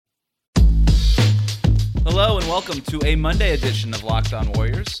Hello and welcome to a Monday edition of Locked On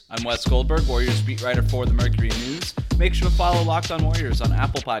Warriors. I'm Wes Goldberg, Warriors beat writer for the Mercury News. Make sure to follow Locked On Warriors on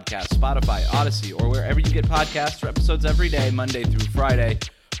Apple Podcasts, Spotify, Odyssey, or wherever you get podcasts for episodes every day, Monday through Friday.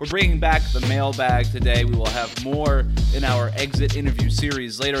 We're bringing back the mailbag today. We will have more in our exit interview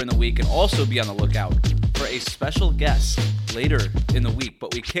series later in the week and also be on the lookout for a special guest later in the week.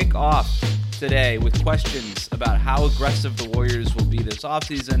 But we kick off today with questions about how aggressive the Warriors will be this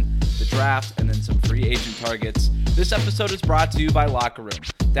offseason, the draft, and then some free agent targets. This episode is brought to you by Locker Room.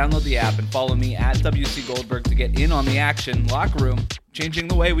 Download the app and follow me at WC Goldberg to get in on the action. Locker Room, changing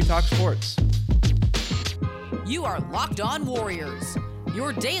the way we talk sports. You are Locked On Warriors,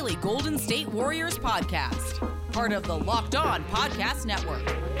 your daily Golden State Warriors podcast. Part of the Locked On Podcast Network,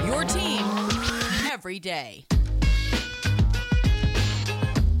 your team every day.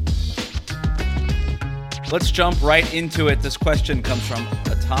 Let's jump right into it. This question comes from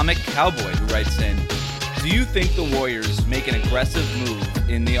Atomic Cowboy, who writes in, do you think the Warriors make an aggressive move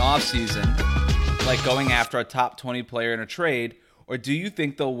in the offseason, like going after a top 20 player in a trade, or do you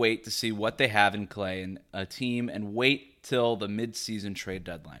think they'll wait to see what they have in Klay and a team and wait till the mid-season trade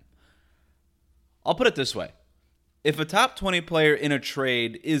deadline? I'll put it this way. If a top 20 player in a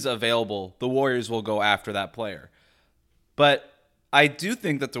trade is available, the Warriors will go after that player. But I do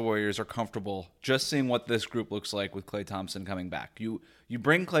think that the Warriors are comfortable just seeing what this group looks like with Klay Thompson coming back. You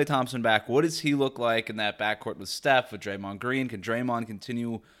bring Klay Thompson back. What does he look like in that backcourt with Steph, with Draymond Green? Can Draymond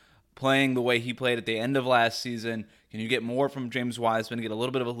continue playing the way he played at the end of last season? Can you get more from James Wiseman, get a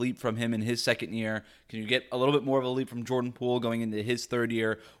little bit of a leap from him in his second year? Can you get a little bit more of a leap from Jordan Poole going into his third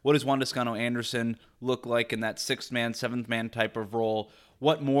year? What does Juan Toscano-Anderson look like in that sixth-man, seventh-man type of role?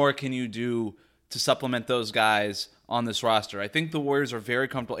 What more can you do to supplement those guys on this roster? I think the Warriors are very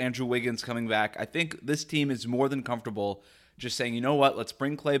comfortable. Andrew Wiggins coming back. I think this team is more than comfortable just saying, you know what, let's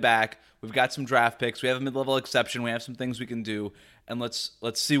bring Klay back. We've got some draft picks. We have a mid-level exception. We have some things we can do. And let's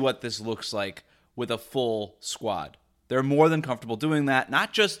see what this looks like with a full squad. They're more than comfortable doing that,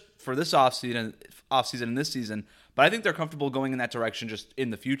 not just for this offseason and this season, but I think they're comfortable going in that direction just in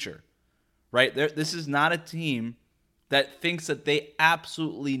the future, right? This is not a team that thinks that they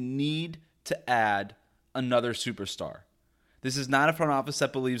absolutely need to add another superstar. This is not a front office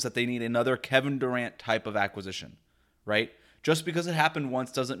that believes that they need another Kevin Durant type of acquisition, right? Just because it happened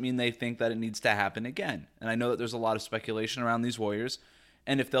once doesn't mean they think that it needs to happen again. And I know that there's a lot of speculation around these Warriors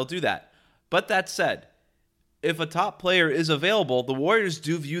and if they'll do that. But that said, if a top player is available, the Warriors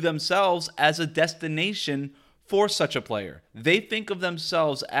do view themselves as a destination for such a player. They think of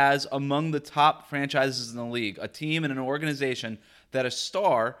themselves as among the top franchises in the league, a team and an organization that a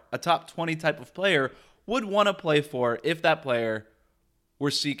star, a top 20 type of player, would want to play for if that player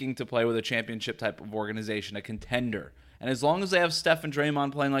were seeking to play with a championship type of organization, a contender. And as long as they have Steph and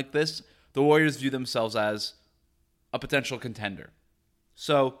Draymond playing like this, the Warriors view themselves as a potential contender.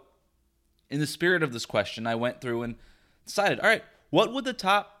 So, in the spirit of this question, I went through and decided, all right, what are the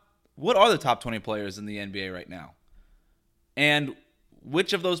top 20 players in the NBA right now? And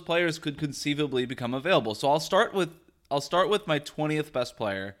which of those players could conceivably become available? So I'll start with my 20th best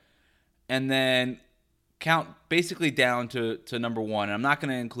player and then count basically down to number one. And I'm not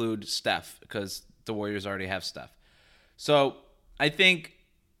going to include Steph because the Warriors already have Steph. So I think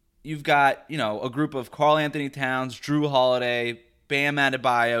you've got, a group of Karl Anthony Towns, Drew Holiday, Bam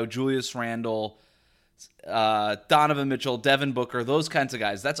Adebayo, Julius Randle, Donovan Mitchell, Devin Booker, those kinds of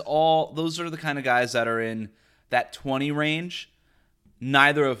guys. Those are the kind of guys that are in that 20 range,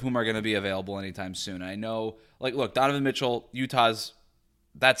 neither of whom are going to be available anytime soon. I know, look, Donovan Mitchell,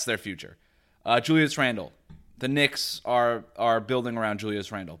 that's their future. Julius Randle, the Knicks are building around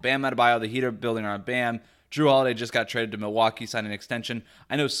Julius Randle. Bam Adebayo, the Heat are building around Bam. Drew Holiday just got traded to Milwaukee, signed an extension.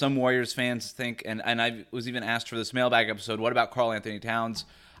 I know some Warriors fans think, and I was even asked for this mailbag episode, what about Karl Anthony Towns?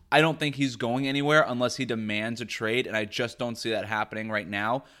 I don't think he's going anywhere unless he demands a trade, and I just don't see that happening right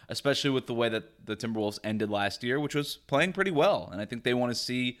now, especially with the way that the Timberwolves ended last year, which was playing pretty well. And I think they want to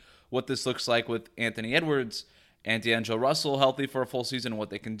see what this looks like with Anthony Edwards and D'Angelo Russell healthy for a full season, and what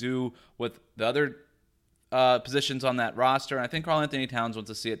they can do with the other positions on that roster. And I think Karl Anthony Towns wants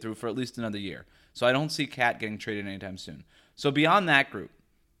to see it through for at least another year. So I don't see Cat getting traded anytime soon. So beyond that group,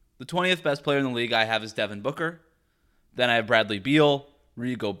 the 20th best player in the league I have is Devin Booker. Then I have Bradley Beal,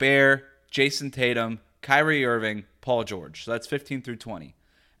 Rudy Gobert, Jason Tatum, Kyrie Irving, Paul George. So that's 15 through 20.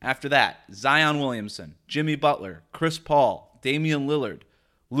 After that, Zion Williamson, Jimmy Butler, Chris Paul, Damian Lillard,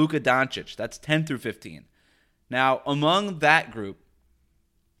 Luka Doncic. That's 10 through 15. Now, among that group,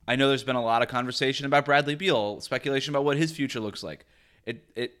 I know there's been a lot of conversation about Bradley Beal, speculation about what his future looks like.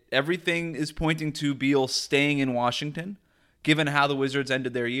 Everything is pointing to Beal staying in Washington, given how the Wizards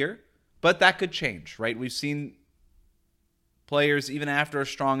ended their year. But that could change, right? We've seen players, even after a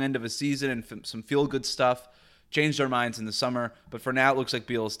strong end of a season and some feel-good stuff, change their minds in the summer. But for now, it looks like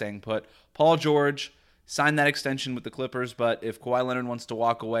Beal is staying put. Paul George signed that extension with the Clippers, but if Kawhi Leonard wants to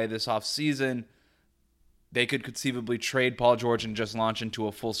walk away this offseason, they could conceivably trade Paul George and just launch into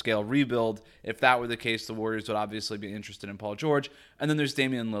a full-scale rebuild. If that were the case, the Warriors would obviously be interested in Paul George. And then there's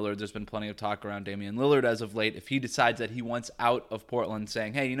Damian Lillard. There's been plenty of talk around Damian Lillard as of late. If he decides that he wants out of Portland,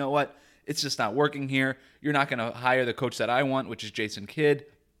 saying, hey, you know what? It's just not working here. You're not going to hire the coach that I want, which is Jason Kidd.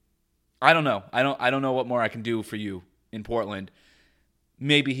 I don't know. I don't know what more I can do for you in Portland.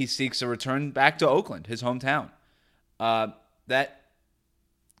 Maybe he seeks a return back to Oakland, his hometown. That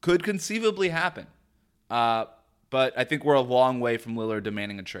could conceivably happen. But I think we're a long way from Lillard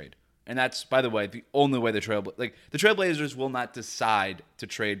demanding a trade. And that's, by the way, the only way the Trailblazers will not decide to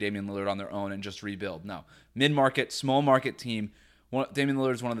trade Damian Lillard on their own and just rebuild. No. Mid-market, small market team. Damian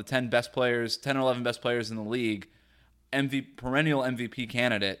Lillard is one of the 10 or 11 best players in the league. Perennial MVP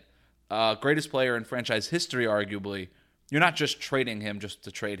candidate. Greatest player in franchise history, arguably. You're not just trading him just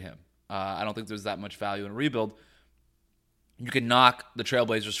to trade him. I don't think there's that much value in a rebuild. You can knock the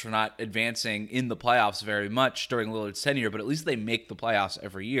Trailblazers for not advancing in the playoffs very much during Lillard's tenure, but at least they make the playoffs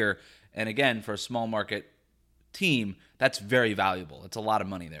every year. And again, for a small market team, that's very valuable. It's a lot of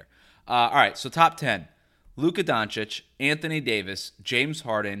money there. All right, so top 10. Luka Doncic, Anthony Davis, James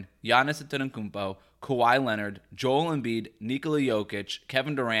Harden, Giannis Antetokounmpo, Kawhi Leonard, Joel Embiid, Nikola Jokic,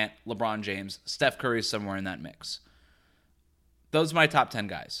 Kevin Durant, LeBron James, Steph Curry is somewhere in that mix. Those are my top 10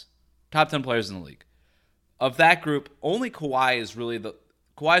 guys. Top 10 players in the league. Of that group, only Kawhi is really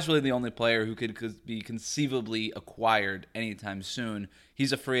the only player who could be conceivably acquired anytime soon.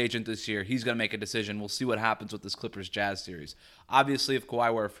 He's a free agent this year. He's going to make a decision. We'll see what happens with this Clippers-Jazz series. Obviously, if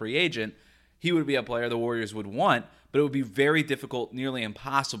Kawhi were a free agent, he would be a player the Warriors would want, but it would be very difficult, nearly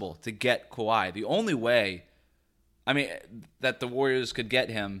impossible, to get Kawhi. The only way, that the Warriors could get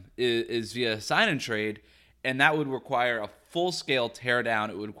him is via sign and trade, and that would require a full-scale teardown.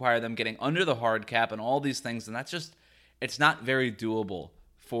 It would require them getting under the hard cap and all these things, and it's not very doable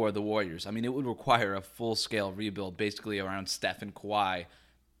for the Warriors. It would require a full-scale rebuild basically around Steph and Kawhi,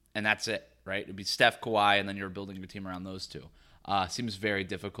 and that's it, right? It would be Steph, Kawhi, and then you're building your team around those two. Seems very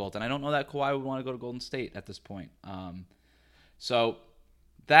difficult, and I don't know that Kawhi would want to go to Golden State at this point. So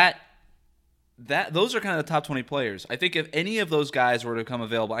those are kind of the top 20 players. I think if any of those guys were to become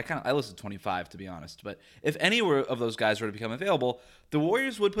available, I listed 25 to be honest, but if any of those guys were to become available, the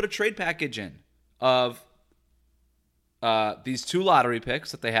Warriors would put a trade package in of these 2 lottery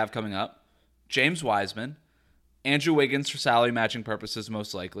picks that they have coming up, James Wiseman, Andrew Wiggins for salary matching purposes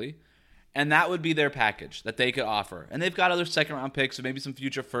most likely, and that would be their package that they could offer. And they've got other second-round picks and maybe some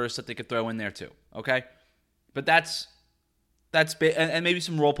future firsts that they could throw in there too, okay? But that's and maybe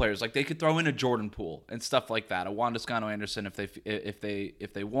some role players, like they could throw in a Jordan Poole and stuff like that, a Juan Toscano-Anderson if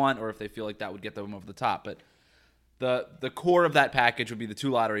they want, or if they feel like that would get them over the top. But the core of that package would be the 2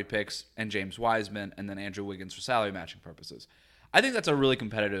 lottery picks and James Wiseman, and then Andrew Wiggins for salary matching purposes. I think that's a really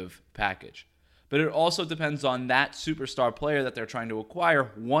competitive package, but it also depends on that superstar player that they're trying to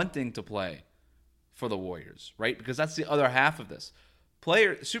acquire wanting to play for the Warriors, right? Because that's the other half of this.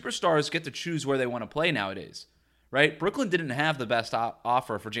 Superstars get to choose where they want to play nowadays. Right? Brooklyn didn't have the best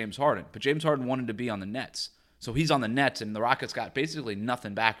offer for James Harden, but James Harden wanted to be on the Nets. So he's on the Nets, and the Rockets got basically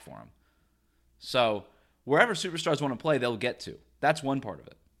nothing back for him. So wherever superstars want to play, they'll get to. That's one part of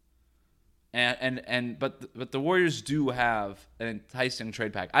it. But the Warriors do have an enticing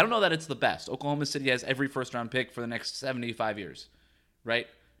trade pack. I don't know that it's the best. Oklahoma City has every first-round pick for the next 75 years, right?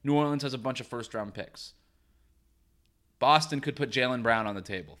 New Orleans has a bunch of first-round picks. Boston could put Jaylen Brown on the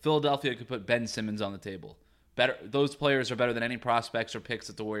table. Philadelphia could put Ben Simmons on the table. Those players are better than any prospects or picks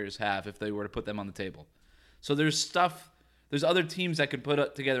that the Warriors have if they were to put them on the table. So there's other teams that could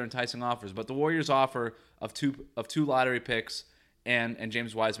put together enticing offers, but the Warriors' offer of two lottery picks and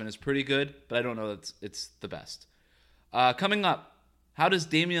James Wiseman is pretty good, but I don't know that it's the best. Coming up, how does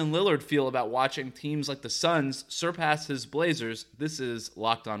Damian Lillard feel about watching teams like the Suns surpass his Blazers? This is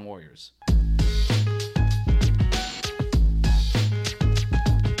Locked On Warriors.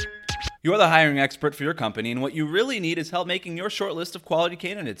 You're the hiring expert for your company, and what you really need is help making your short list of quality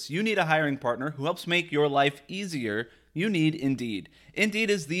candidates. You need a hiring partner who helps make your life easier. You need Indeed.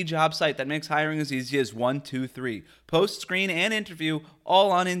 Indeed is the job site that makes hiring as easy as 1, 2, 3. Post, screen, and interview, all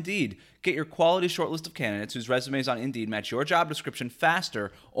on Indeed. Get your quality shortlist of candidates whose resumes on Indeed match your job description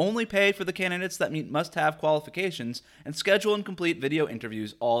faster, only pay for the candidates that meet must-have qualifications, and schedule and complete video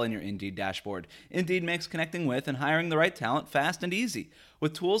interviews all in your Indeed dashboard. Indeed makes connecting with and hiring the right talent fast and easy.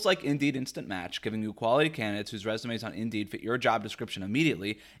 With tools like Indeed Instant Match, giving you quality candidates whose resumes on Indeed fit your job description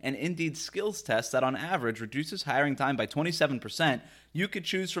immediately, and Indeed skills test that on average reduces hiring time by 27%, you could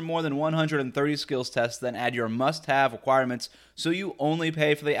choose from more than 130 skills tests, then add your must-have requirements so you only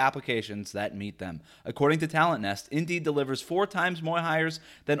pay for the applications that meet them. According to Talent Nest, Indeed delivers 4 times more hires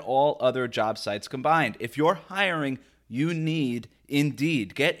than all other job sites combined. If you're hiring, you need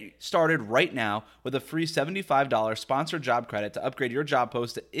Indeed. Get started right now with a free $75 sponsored job credit to upgrade your job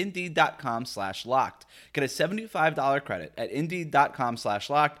post to Indeed.com/locked. Get a $75 credit at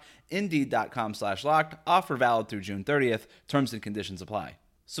Indeed.com/locked. Indeed.com/locked. Offer valid through June 30th. Terms and conditions apply.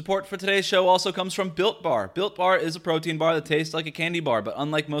 Support for today's show also comes from Built Bar. Built Bar is a protein bar that tastes like a candy bar, but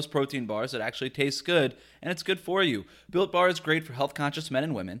unlike most protein bars, it actually tastes good, and it's good for you. Built Bar is great for health-conscious men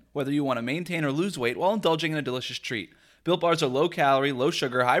and women, whether you want to maintain or lose weight while indulging in a delicious treat. Built Bars are low-calorie,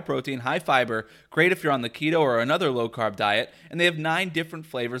 low-sugar, high-protein, high-fiber, great if you're on the keto or another low-carb diet, and they have 9 different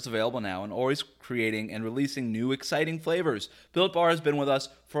flavors available now and always creating and releasing new exciting flavors. Built Bar has been with us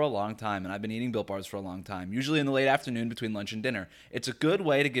for a long time, and I've been eating Built Bars for a long time, usually in the late afternoon between lunch and dinner. It's a good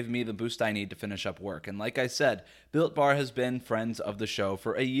way to give me the boost I need to finish up work, and like I said, Built Bar has been friends of the show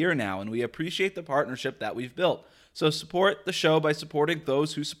for a year now, and we appreciate the partnership that we've built. So support the show by supporting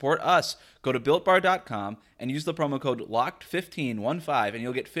those who support us. Go to BuiltBar.com and use the promo code LOCKED15 and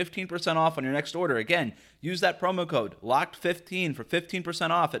you'll get 15% off on your next order. Again, use that promo code LOCKED15 for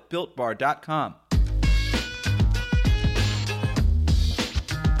 15% off at BuiltBar.com.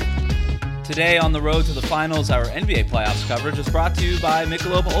 Today on the road to the finals, our NBA playoffs coverage is brought to you by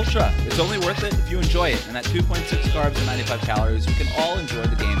Michelob Ultra. It's only worth it if you enjoy it. And at 2.6 carbs and 95 calories, we can all enjoy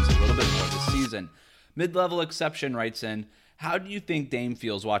the games a little bit more this season. Mid-level exception writes in, how do you think Dame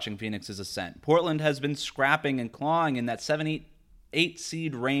feels watching Phoenix's ascent? Portland has been scrapping and clawing in that 7-8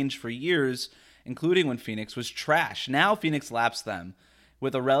 seed range for years, including when Phoenix was trash. Now Phoenix laps them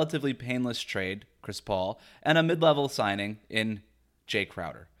with a relatively painless trade, Chris Paul, and a mid-level signing in Jay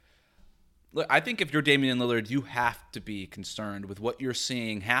Crowder. Look, I think if you're Damian Lillard, you have to be concerned with what you're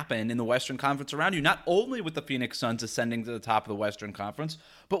seeing happen in the Western Conference around you, not only with the Phoenix Suns ascending to the top of the Western Conference,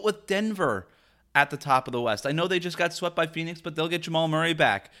 but with Denver at the top of the West. I know they just got swept by Phoenix, but they'll get Jamal Murray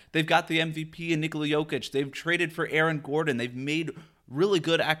back. They've got the MVP and Nikola Jokic. They've traded for Aaron Gordon. They've made really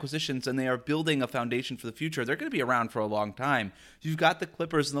good acquisitions, and they are building a foundation for the future. They're going to be around for a long time. You've got the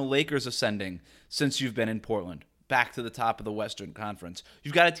Clippers and the Lakers ascending since you've been in Portland, back to the top of the Western Conference.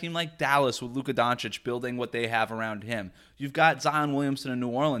 You've got a team like Dallas with Luka Doncic building what they have around him. You've got Zion Williamson in New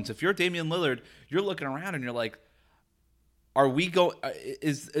Orleans. If you're Damian Lillard, you're looking around and you're like,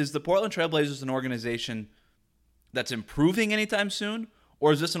 is the Portland Trailblazers an organization that's improving anytime soon?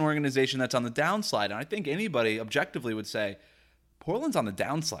 Or is this an organization that's on the downside? And I think anybody objectively would say, Portland's on the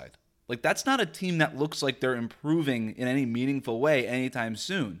downside. Like, that's not a team that looks like they're improving in any meaningful way anytime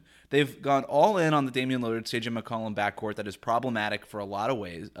soon. They've gone all in on the Damian Lillard, CJ McCollum backcourt that is problematic for a lot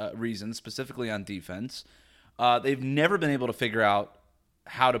of reasons, specifically on defense. They've never been able to figure out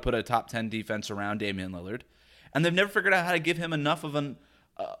how to put a top 10 defense around Damian Lillard. And they've never figured out how to give him enough of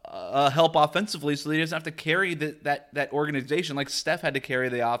a help offensively so that he doesn't have to carry that organization like Steph had to carry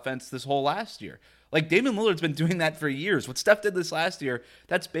the offense this whole last year. Like, Damian Lillard's been doing that for years. What Steph did this last year,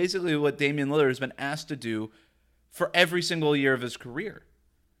 that's basically what Damian Lillard has been asked to do for every single year of his career.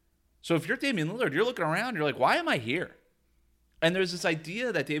 So if you're Damian Lillard, you're looking around, you're like, why am I here? And there's this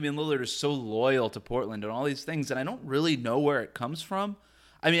idea that Damian Lillard is so loyal to Portland and all these things, and I don't really know where it comes from.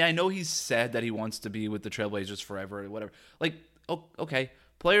 I mean, I know he's said that he wants to be with the Trailblazers forever or whatever. Like, okay,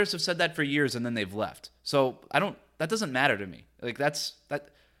 players have said that for years and then they've left. So that doesn't matter to me. Like, that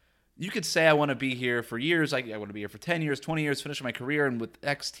you could say I want to be here for years. I want to be here for 10 years, 20 years, finish my career and with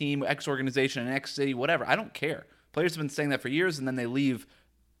X team, X organization, and X city, whatever. I don't care. Players have been saying that for years and then they leave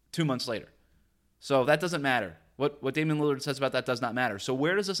 2 months later. So that doesn't matter. What Damian Lillard says about that does not matter. So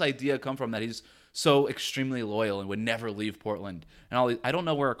where does this idea come from that he's so extremely loyal and would never leave Portland? And I don't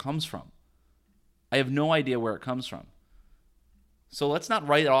know where it comes from. I have no idea where it comes from. So let's not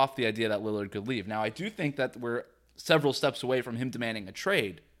write off the idea that Lillard could leave. Now, I do think that we're several steps away from him demanding a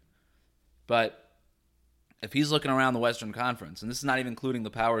trade. But if he's looking around the Western Conference, and this is not even including the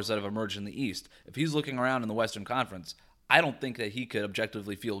powers that have emerged in the East, if he's looking around in the Western Conference, I don't think that he could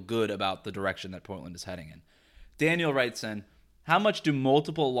objectively feel good about the direction that Portland is heading in. Daniel writes in, how much do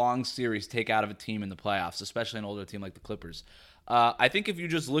multiple long series take out of a team in the playoffs, especially an older team like the Clippers? I think if you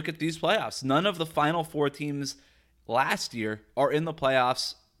just look at these playoffs, none of the Final Four teams last year are in the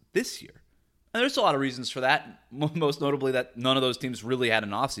playoffs this year. And there's a lot of reasons for that. Most notably that none of those teams really had an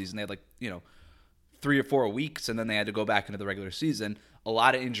offseason. They had 3 or 4 weeks, and then they had to go back into the regular season. A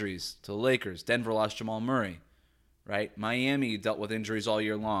lot of injuries to the Lakers. Denver lost Jamal Murray, right? Miami dealt with injuries all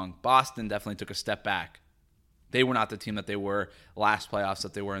year long. Boston definitely took a step back. They were not the team that they were last playoffs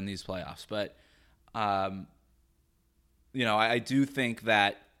that they were in these playoffs. But, I do think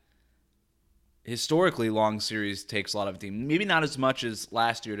that historically, long series takes a lot of a team. Maybe not as much as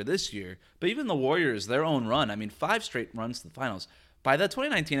last year to this year, but even the Warriors, their own run. 5 straight runs to the finals. By the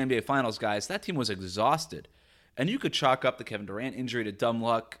 2019 NBA Finals, guys, that team was exhausted. And you could chalk up the Kevin Durant injury to dumb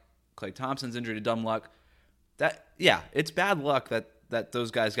luck, Klay Thompson's injury to dumb luck. It's bad luck that those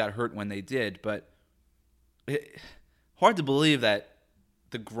guys got hurt when they did, but hard to believe that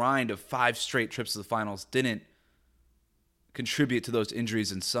the grind of 5 straight trips to the finals didn't contribute to those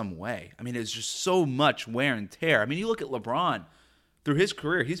injuries in some way. It's just so much wear and tear. You look at LeBron. Through his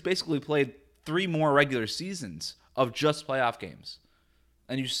career, he's basically played 3 more regular seasons of just playoff games.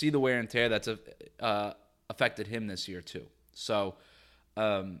 And you see the wear and tear that's affected him this year too. So,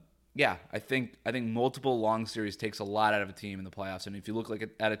 I think multiple long series takes a lot out of a team in the playoffs. And if you look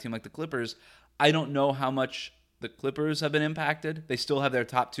at a team like the Clippers, I don't know how much the Clippers have been impacted. They still have their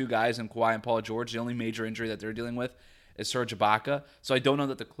top 2 guys in Kawhi and Paul George. The only major injury that they're dealing with is Serge Ibaka. So I don't know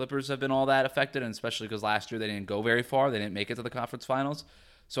that the Clippers have been all that affected, and especially because last year they didn't go very far. They didn't make it to the conference finals.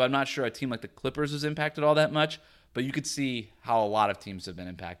 So I'm not sure a team like the Clippers is impacted all that much, but you could see how a lot of teams have been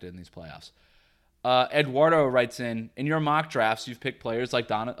impacted in these playoffs. Eduardo writes in your mock drafts, you've picked players like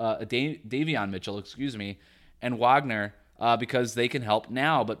Davion Mitchell, and Wagner because they can help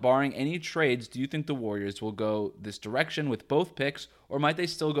now. But barring any trades, do you think the Warriors will go this direction with both picks, or might they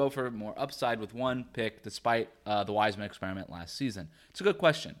still go for more upside with one pick despite the Wiseman experiment last season? It's a good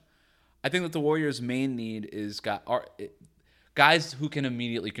question. I think that the Warriors' main need is guys who can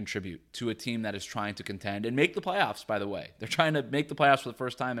immediately contribute to a team that is trying to contend and make the playoffs, by the way. They're trying to make the playoffs for the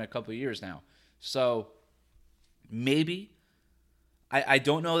first time in a couple of years now. So maybe. I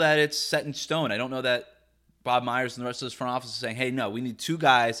don't know that it's set in stone. I don't know that Bob Myers and the rest of his front office is saying, hey, no, we need 2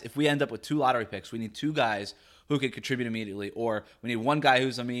 guys. If we end up with 2 lottery picks, we need 2 guys who can contribute immediately. Or we need 1 guy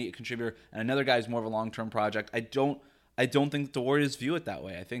who's an immediate contributor and another guy who's more of a long-term project. I don't think that the Warriors view it that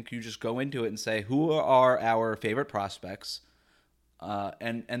way. I think you just go into it and say, who are our favorite prospects?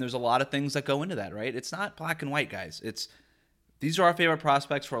 And there's a lot of things that go into that, right? It's not black and white, guys. These are our favorite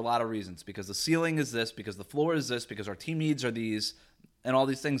prospects for a lot of reasons, because the ceiling is this, because the floor is this, because our team needs are these, and all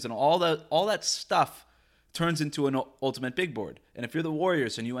these things. And all that stuff turns into an ultimate big board. And if you're the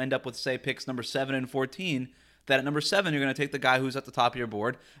Warriors and you end up with, say, picks number 7 and 14, that at number 7 you're going to take the guy who's at the top of your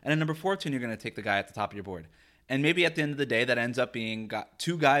board, and at number 14 you're going to take the guy at the top of your board. And maybe at the end of the day that ends up being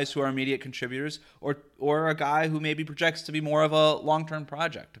 2 guys who are immediate contributors, or a guy who maybe projects to be more of a long-term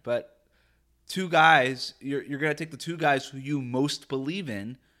project. But 2 guys, you're going to take the 2 guys who you most believe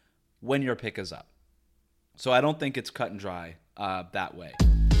in when your pick is up. So I don't think it's cut and dry that way.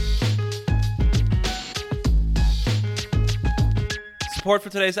 Support for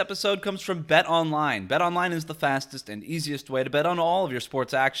today's episode comes from BetOnline. BetOnline is the fastest and easiest way to bet on all of your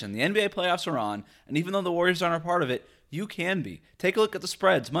sports action. The NBA playoffs are on, and even though the Warriors aren't a part of it, you can be. Take a look at the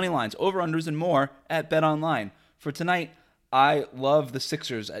spreads, money lines, over-unders, and more at BetOnline. For tonight, I love the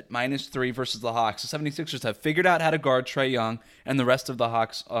Sixers at -3 versus the Hawks. The 76ers have figured out how to guard Trae Young and the rest of the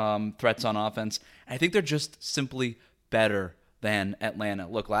Hawks' threats on offense. I think they're just simply better than Atlanta.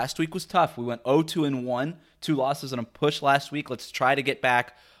 Look, last week was tough. We went 0-2-1, 2 losses and a push last week. Let's try to get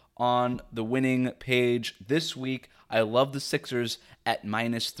back on the winning page this week. I love the Sixers at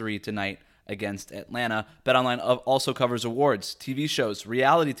 -3 tonight against Atlanta. BetOnline also covers awards, TV shows,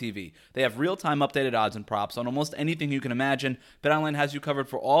 reality TV. They have real-time updated odds and props on almost anything you can imagine. BetOnline has you covered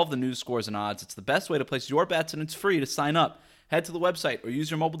for all of the news, scores, and odds. It's the best way to place your bets, and it's free to sign up. Head to the website or use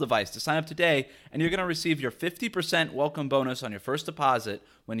your mobile device to sign up today, and you're going to receive your 50% welcome bonus on your first deposit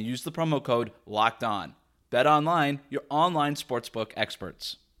when you use the promo code LOCKEDON. BetOnline, your online sportsbook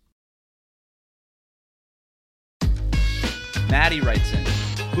experts. Maddie writes in,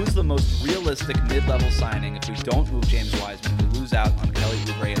 who's the most realistic mid-level signing if we don't move James Wiseman, we lose out on Kelly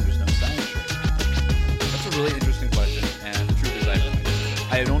Oubre, and there's no signing trade? That's a really interesting question, and the truth is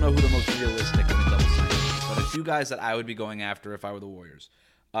I don't know who the most realistic mid-level signing is, but a few guys that I would be going after if I were the Warriors.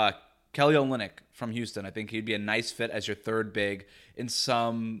 Kelly Olynyk from Houston. I think he'd be a nice fit as your third big in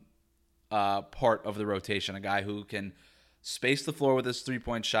some part of the rotation. A guy who can space the floor with his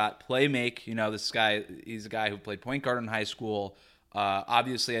three-point shot, play make. This guy, he's a guy who played point guard in high school.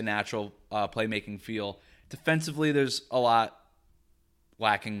 Obviously a natural playmaking feel. Defensively, there's a lot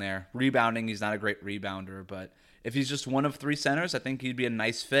lacking there. Rebounding, he's not a great rebounder, but If he's just one of 3 centers, I think he'd be a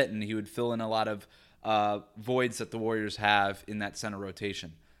nice fit, and he would fill in a lot of voids that the Warriors have in that center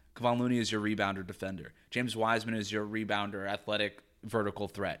rotation. Kevon Looney is your rebounder defender. James Wiseman is your rebounder, athletic, vertical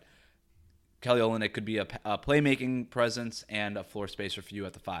threat. Kelly Olynyk could be a playmaking presence and a floor spacer for you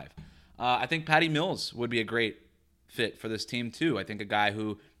at the 5. I think Patty Mills would be a great fit for this team too. I think a guy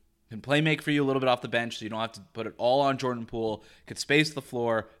who can play make for you a little bit off the bench so you don't have to put it all on Jordan Poole, could space the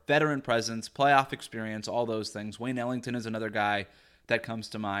floor, veteran presence, playoff experience, all those things. Wayne Ellington is another guy that comes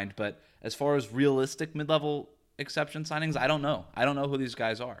to mind. But as far as realistic mid-level exception signings, I don't know. I don't know who these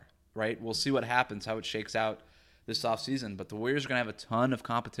guys are, right? We'll see what happens, how it shakes out this offseason. But the Warriors are going to have a ton of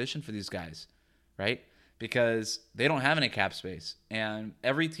competition for these guys, right? Because they don't have any cap space. And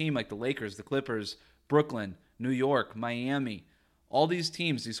every team like the Lakers, the Clippers, Brooklyn, New York, Miami, all these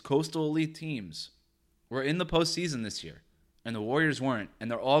teams, these coastal elite teams, were in the postseason this year. And the Warriors weren't.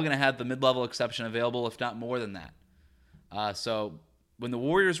 And they're all going to have the mid-level exception available, if not more than that. So when the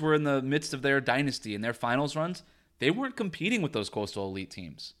Warriors were in the midst of their dynasty and their finals runs, they weren't competing with those coastal elite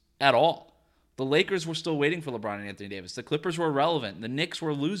teams at all. The Lakers were still waiting for LeBron and Anthony Davis. The Clippers were irrelevant. The Knicks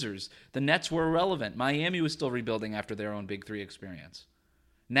were losers. The Nets were irrelevant. Miami was still rebuilding after their own Big 3 experience.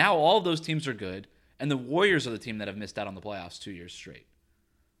 Now all of those teams are good, and the Warriors are the team that have missed out on the playoffs 2 years straight.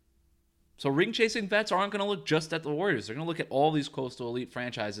 So ring-chasing vets aren't going to look just at the Warriors. They're going to look at all these coastal elite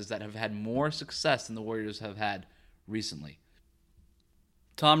franchises that have had more success than the Warriors have had recently.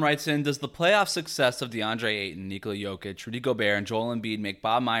 Tom writes in, does the playoff success of DeAndre Ayton, Nikola Jokic, Rudy Gobert, and Joel Embiid make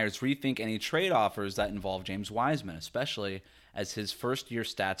Bob Myers rethink any trade offers that involve James Wiseman, especially as his first-year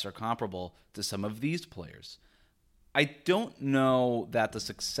stats are comparable to some of these players? I don't know that the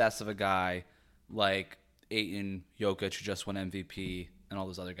success of a guy like Ayton, Jokic, who just won MVP, and all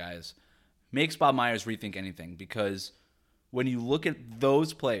those other guys, makes Bob Myers rethink anything, because when you look at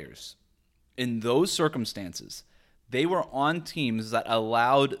those players in those circumstances, they were on teams that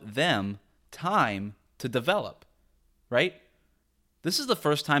allowed them time to develop, right? This is the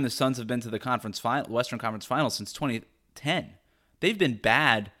first time the Suns have been to the Western Conference Finals since 2010. They've been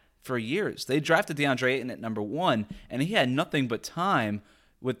bad for years. They drafted DeAndre Ayton at number 1, and he had nothing but time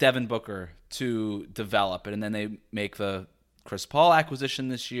with Devin Booker to develop it. And then they make the Chris Paul acquisition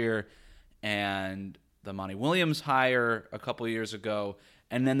this year and the Monty Williams hire a couple of years ago,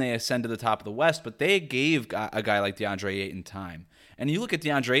 and then they ascend to the top of the West. But they gave a guy like DeAndre Ayton time. And you look at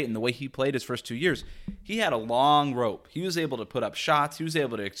DeAndre Ayton, the way he played his first 2 years, he had a long rope. He was able to put up shots. He was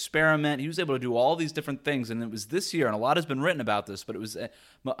able to experiment. He was able to do all these different things. And it was this year, and a lot has been written about this, but it was,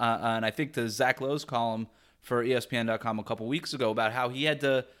 and I think the Zach Lowe's column for ESPN.com a couple weeks ago about how he had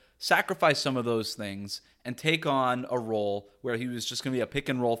to sacrifice some of those things and take on a role where he was just going to be a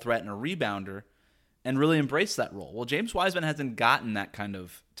pick-and-roll threat and a rebounder and really embrace that role. Well, James Wiseman hasn't gotten that kind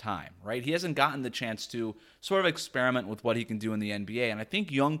of time, right? He hasn't gotten the chance to sort of experiment with what he can do in the NBA, and I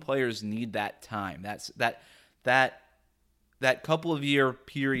think young players need that time. That's that couple of year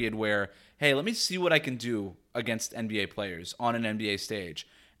period where, hey, let me see what I can do against NBA players on an NBA stage.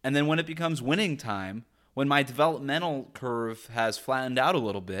 And then when it becomes winning time, when my developmental curve has flattened out a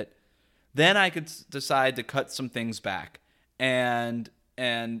little bit, then I could decide to cut some things back and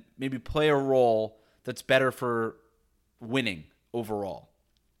maybe play a role that's better for winning overall.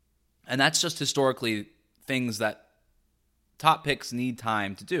 And that's just historically things that top picks need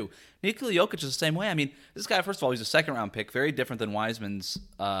time to do. Nikola Jokic is the same way. I mean, this guy, first of all, he's a second-round pick, very different than Wiseman's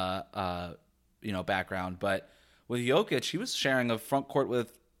background. But with Jokic, he was sharing a front court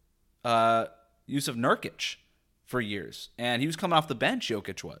with Jusuf Nurkic for years. And he was coming off the bench,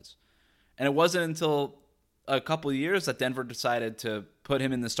 Jokic was. And it wasn't until a couple of years that Denver decided to put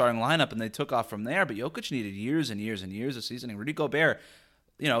him in the starting lineup, and they took off from there. But Jokic needed years and years and years of seasoning. Rudy Gobert,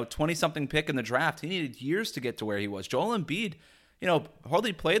 20-something pick in the draft, he needed years to get to where he was. Joel Embiid,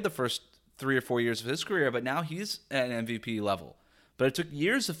 hardly played the first 3 or 4 years of his career, but now he's at an MVP level. But it took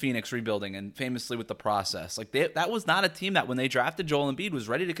years of Phoenix rebuilding, and famously with the process. That was not a team that, when they drafted Joel Embiid, was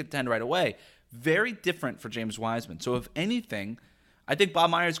ready to contend right away. Very different for James Wiseman. So if anything, I think Bob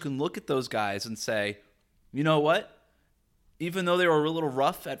Myers can look at those guys and say, you know what? Even though they were a little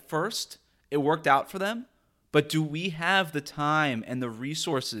rough at first, it worked out for them. But do we have the time and the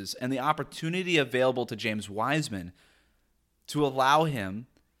resources and the opportunity available to James Wiseman to allow him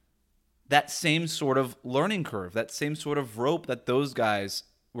that same sort of learning curve, that same sort of rope that those guys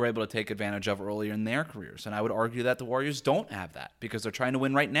were able to take advantage of earlier in their careers? And I would argue that the Warriors don't have that because they're trying to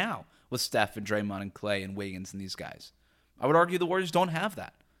win right now with Steph and Draymond and Clay and Wiggins and these guys. I would argue the Warriors don't have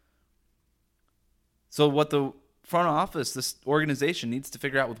that. So what the front office, this organization, needs to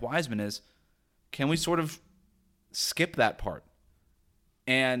figure out with Wiseman is, can we sort of skip that part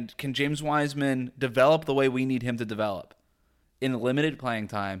And can James Wiseman develop the way we need him to develop in limited playing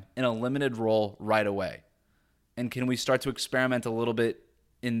time, in a limited role right away? And can we start to experiment a little bit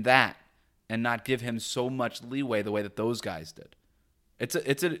in that and not give him so much leeway the way that those guys did?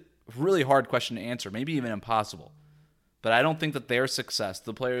 It's a really hard question to answer, maybe even impossible. But I don't think that their success,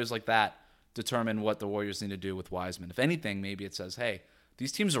 the players like that, determine what the Warriors need to do with Wiseman. If anything, maybe it says, hey,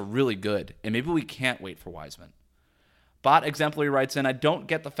 these teams are really good, and maybe we can't wait for Wiseman. Bot Exemplary writes in, I don't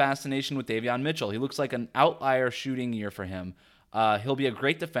get the fascination with Davion Mitchell. He looks like an outlier shooting year for him. He'll be a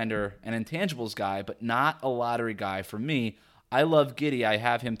great defender, an intangibles guy, but not a lottery guy for me. I love Giddey. I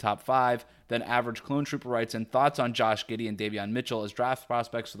have him top 5. Then Average Clone Trooper writes in, thoughts on Josh Giddey and Davion Mitchell as draft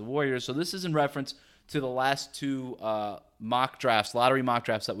prospects for the Warriors. So this is in reference to the last 2 mock drafts, lottery mock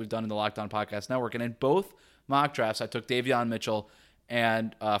drafts that we've done in the Locked On Podcast Network. And in both mock drafts, I took Davion Mitchell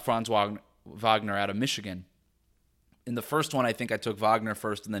and Franz Wagner out of Michigan. In the first one, I think I took Wagner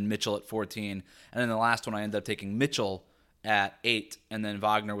first and then Mitchell at 14. And in the last one, I ended up taking Mitchell at 8, and then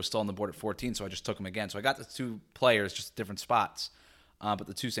Wagner was still on the board at 14, so I just took him again. So I got the 2 players, just different spots, but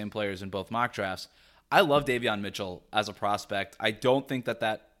the 2 same players in both mock drafts. I love Davion Mitchell as a prospect. I don't think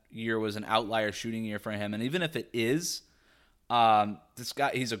that year was an outlier shooting year for him, and even if it is, this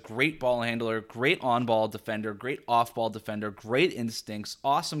guy, he's a great ball handler, great on-ball defender, great off-ball defender, great instincts,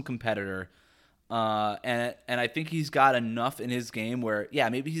 awesome competitor. And I think he's got enough in his game where, yeah,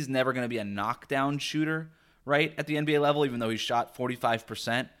 maybe he's never going to be a knockdown shooter, right, at the NBA level, even though he shot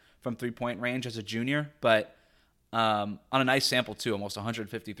 45% from three-point range as a junior, but on a nice sample too, almost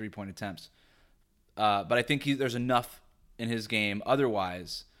 150 three-point attempts. But I think there's enough in his game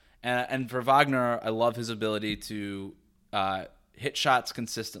otherwise. And for Wagner, I love his ability to hit shots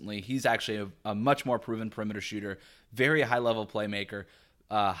consistently. He's actually a much more proven perimeter shooter, very high-level playmaker,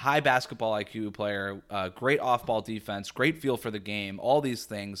 high basketball IQ player, great off-ball defense, great feel for the game, all these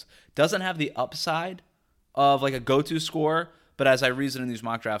things. Doesn't have the upside of like a go-to scorer, but as I reason in these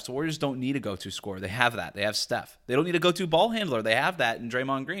mock drafts, the Warriors don't need a go-to scorer. They have that. They have Steph. They don't need a go-to ball handler. They have that in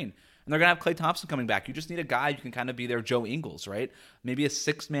Draymond Green. And they're going to have Klay Thompson coming back. You just need a guy who can kind of be their Joe Ingles, right? Maybe a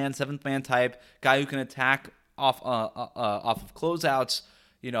 6-man, 7th-man type, guy who can attack off of closeouts,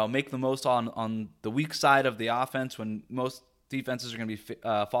 make the most on the weak side of the offense when most defenses are going to be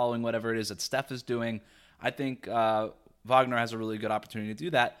following whatever it is that Steph is doing. I think Wagner has a really good opportunity to do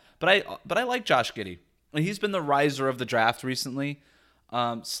that. But I like Josh Giddey. He's been the riser of the draft recently.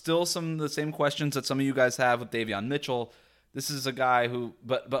 Still some of the same questions that some of you guys have with Davion Mitchell. This is a guy who,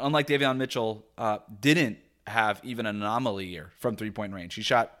 but unlike Davion Mitchell, didn't have even an anomaly year from three-point range. He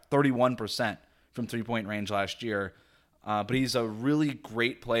shot 31% from three-point range last year. But he's a really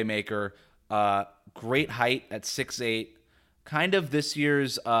great playmaker, great height at 6'8", kind of this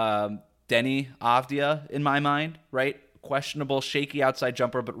year's Deni Avdija in my mind, right? Questionable, shaky outside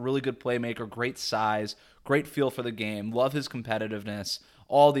jumper, but really good playmaker, great size, great feel for the game, love his competitiveness,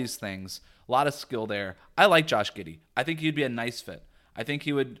 all these things. A lot of skill there. I like Josh Giddey. I think he'd be a nice fit. I think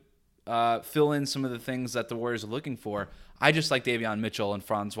he would fill in some of the things that the Warriors are looking for. I just like Davion Mitchell and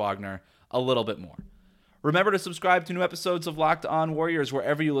Franz Wagner a little bit more. Remember to subscribe to new episodes of Locked On Warriors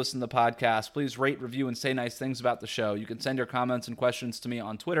wherever you listen to the podcast. Please rate, review, and say nice things about the show. You can send your comments and questions to me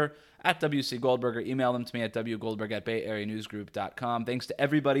on Twitter at WC Goldberger. Email them to me at wgoldberg@bayareanewsgroup.com. Thanks to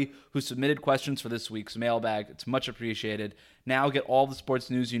everybody who submitted questions for this week's mailbag. It's much appreciated. Now get all the sports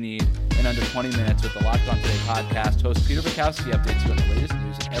news you need in under 20 minutes with the Locked On Today podcast. Host Peter Bukowski updates you on the latest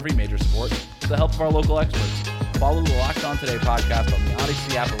news in every major sport with the help of our local experts. Follow the Locked On Today podcast on the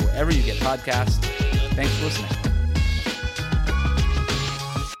Odyssey app or wherever you get podcasts. Thanks for listening.